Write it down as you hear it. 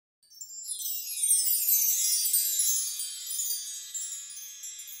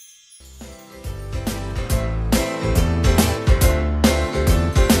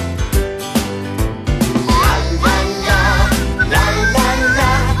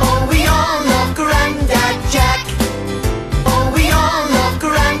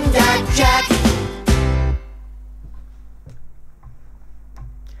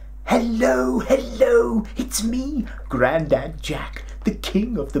me, Grandad Jack, the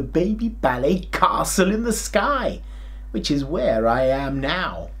king of the baby ballet castle in the sky, which is where I am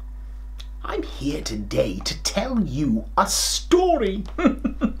now. I'm here today to tell you a story.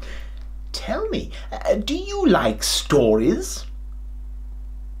 Tell me, do you like stories?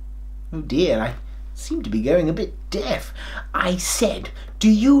 Oh dear, I seem to be going a bit deaf. I said, do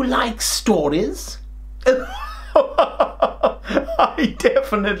you like stories? I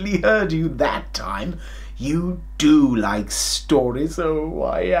definitely heard you that time. You do like stories. Oh,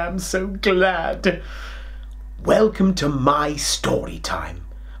 I am so glad. Welcome to my story time.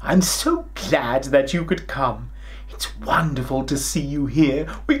 I'm so glad that you could come. It's wonderful to see you here.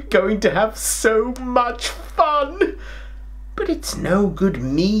 We're going to have so much fun. But it's no good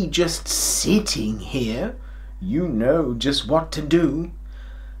me just sitting here. You know just what to do.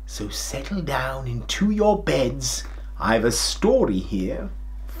 So settle down into your beds. I've a story here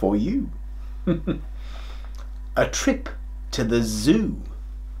for you. A trip to the zoo.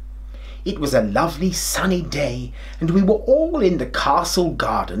 It was a lovely sunny day, and we were all in the castle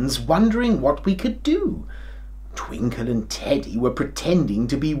gardens wondering what we could do. Twinkle and Teddy were pretending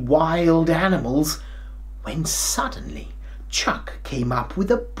to be wild animals, when suddenly Chuck came up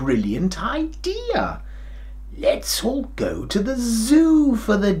with a brilliant idea. Let's all go to the zoo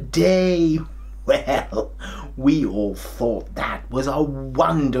for the day. Well, we all thought that was a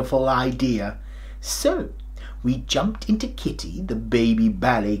wonderful idea. So we jumped into Kitty, the baby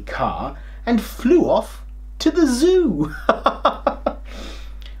ballet car, and flew off to the zoo.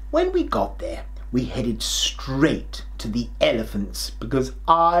 When we got there, we headed straight to the elephants because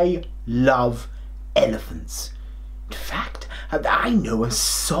I love elephants. In fact, I know a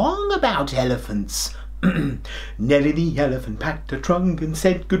song about elephants. Nelly the elephant packed her trunk and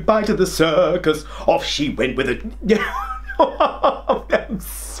said goodbye to the circus. Off she went with it. I'm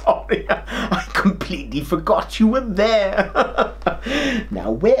sorry, I completely forgot you were there.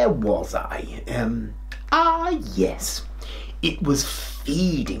 Now, where was I? Yes, it was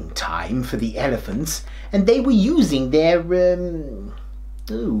feeding time for the elephants, and they were using their,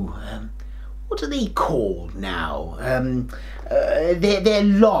 what are they called now? They're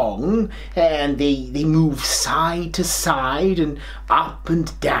long, and they move side to side and up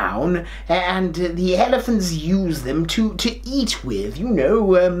and down, and the elephants use them to eat with, you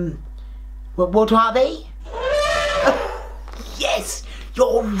know. What are they? Yes,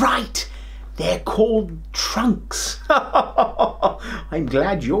 you're right. They're called trunks. I'm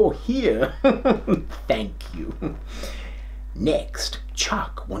glad you're here. Thank you. Next,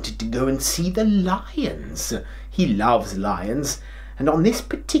 Chuck wanted to go and see the lions. He loves lions, and on this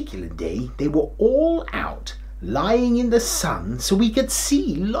particular day they were all out, lying in the sun so we could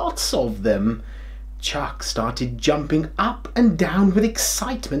see lots of them. Chuck started jumping up and down with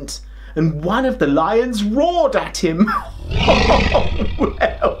excitement, and one of the lions roared at him.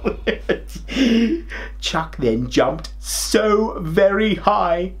 Well, Chuck then jumped so very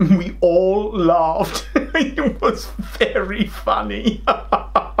high, we all laughed. It was very funny.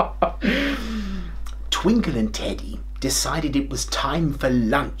 Twinkle and Teddy decided it was time for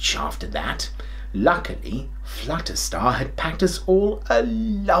lunch after that. Luckily, Flutterstar had packed us all a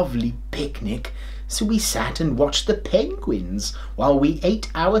lovely picnic, so we sat and watched the penguins while we ate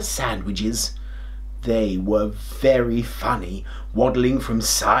our sandwiches. They were very funny, waddling from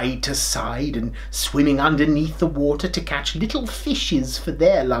side to side and swimming underneath the water to catch little fishes for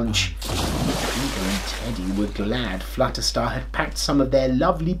their lunch. Twinkle and Teddy were glad Flutterstar had packed some of their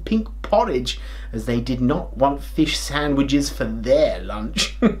lovely pink porridge, as they did not want fish sandwiches for their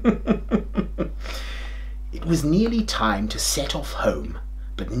lunch. It was nearly time to set off home,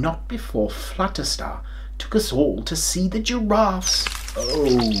 but not before Flutterstar took us all to see the giraffes.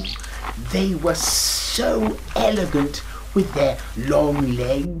 Oh, they were so elegant with their long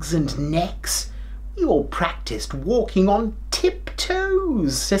legs and necks. We all practiced walking on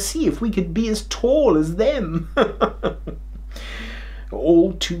tiptoes to see if we could be as tall as them.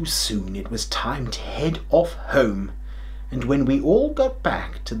 All too soon it was time to head off home, and when we all got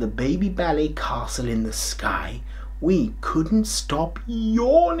back to the baby ballet castle in the sky, we couldn't stop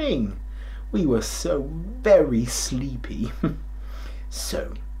yawning. We were so very sleepy.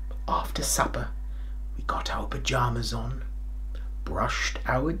 So, after supper, we got our pajamas on, brushed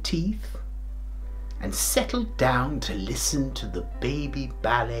our teeth, and settled down to listen to the baby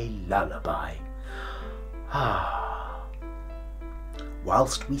ballet lullaby.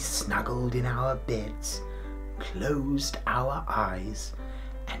 Whilst we snuggled in our beds, closed our eyes,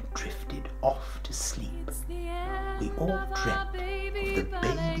 and drifted off to sleep, we all dreamt of the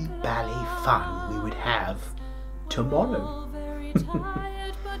baby ballet fun we would have tomorrow.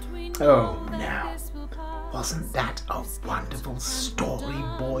 Oh, now, Wasn't that a wonderful story,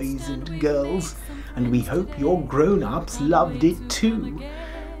 boys and girls? And we hope your grown-ups loved it too.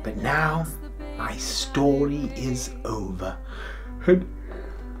 But now my story is over. And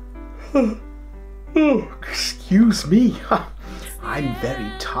excuse me, I'm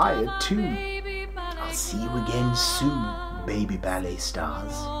very tired too. I'll see you again soon, baby ballet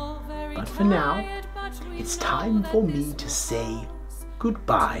stars. But for now, it's time for me to say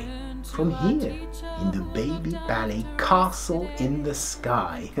goodbye from here in the baby ballet castle in the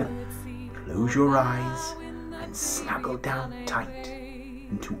sky. Close your eyes and snuggle down tight.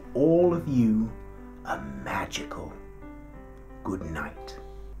 And to all of you, a magical good night.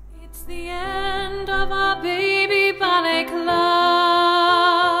 It's the end of our baby ballet class.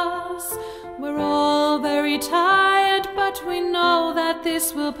 We're all very tired, but we know that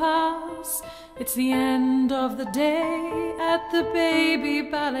this will pass. It's the end of the day at the baby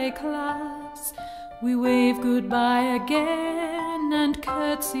ballet class. We wave goodbye again and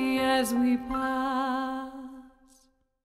curtsy as we pass.